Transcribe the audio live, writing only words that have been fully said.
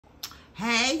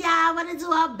Hey y'all, what to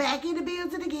do? I'm back in the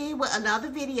building again with another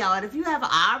video. And if you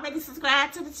haven't already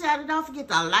subscribed to the channel, don't forget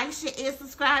to like, share, and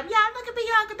subscribe. Y'all, look at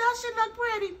Bianca. Don't she look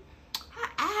pretty? Her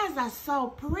eyes are so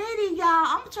pretty, y'all.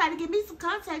 I'm going to try to get me some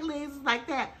contact lenses like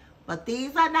that. But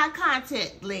these are not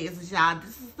contact lenses, y'all.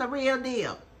 This is the real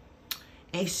deal.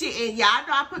 And y'all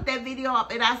know I put that video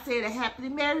up and I said a happily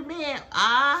married man.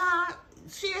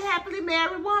 She a happily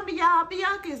married woman, y'all.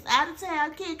 Bianca is out of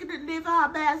town, kicking and living her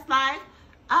best life.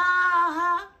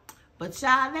 But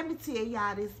y'all, let me tell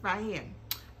y'all this right here.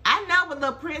 I know what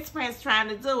little Prince trying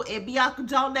to do, and Bianca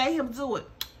don't let him do it.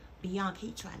 Bianca,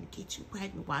 he trying to get you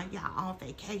pregnant while y'all on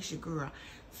vacation, girl.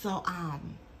 So, I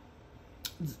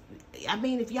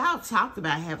mean, if y'all talked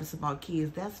about having some more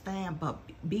kids, that's fine, but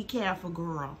be careful,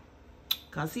 girl.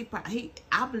 Because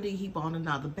I believe he want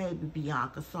another baby,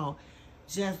 Bianca. So,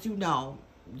 just, you know,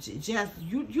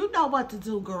 you know what to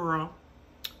do, girl.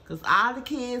 Because all the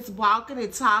kids walking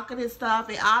and talking and stuff,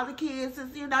 and all the kids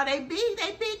is, you know, they big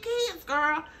kids,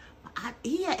 girl.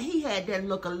 He had that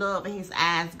look of love in his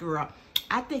eyes, girl.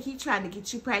 I think he trying to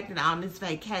get you pregnant on this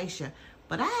vacation.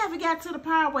 But I haven't got to the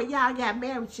part where y'all got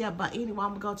married yet. But anyway, I'm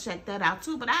going to go check that out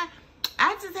too. But I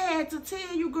just had to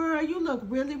tell you, girl, you look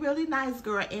really, really nice,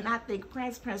 girl. And I think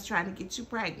Prince trying to get you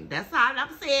pregnant. That's all I'm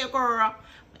saying, girl.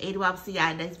 But anyway, I'll see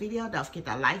y'all in the next video. Don't forget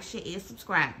to like, share, and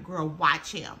subscribe. Girl,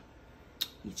 watch him.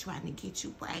 He trying to get you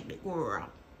pregnant, girl.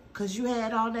 Because you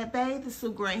had on that bathing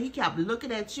suit, girl. And he kept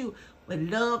looking at you with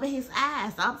love in his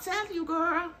eyes. I'm telling you,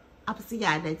 girl. I'm going to see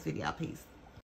y'all in the next video. Peace.